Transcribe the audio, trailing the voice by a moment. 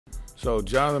So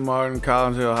Jonathan Martin,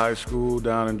 Collins Hill High School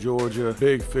down in Georgia.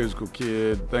 Big physical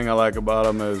kid. Thing I like about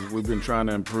him is we've been trying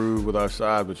to improve with our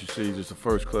size, but you see just the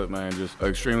first clip, man, just an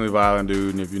extremely violent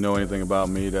dude. And if you know anything about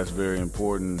me, that's very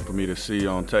important for me to see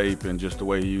on tape, and just the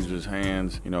way he uses his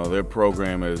hands. You know, their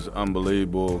program is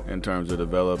unbelievable in terms of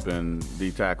developing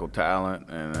D-tackle talent,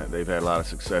 and they've had a lot of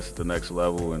success at the next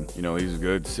level. And, you know, he's a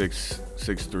good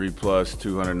 6'3 plus,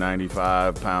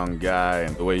 295-pound guy,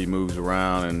 and the way he moves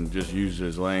around and just uses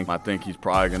his length. I think he's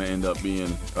probably going to end up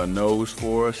being a nose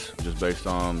for us, just based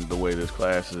on the way this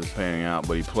class is panning out.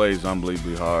 But he plays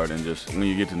unbelievably hard, and just when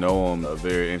you get to know him, a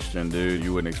very interesting dude.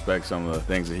 You wouldn't expect some of the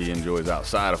things that he enjoys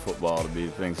outside of football to be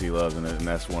the things he loves in it, and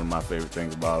that's one of my favorite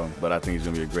things about him. But I think he's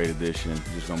going to be a great addition.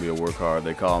 He's just going to be a work hard.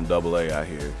 They call him Double A out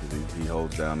here because he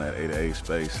holds down that A-to-A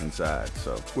space inside.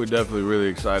 So we're definitely really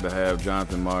excited to have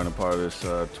Jonathan Martin a part of this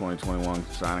 2021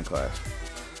 signing class.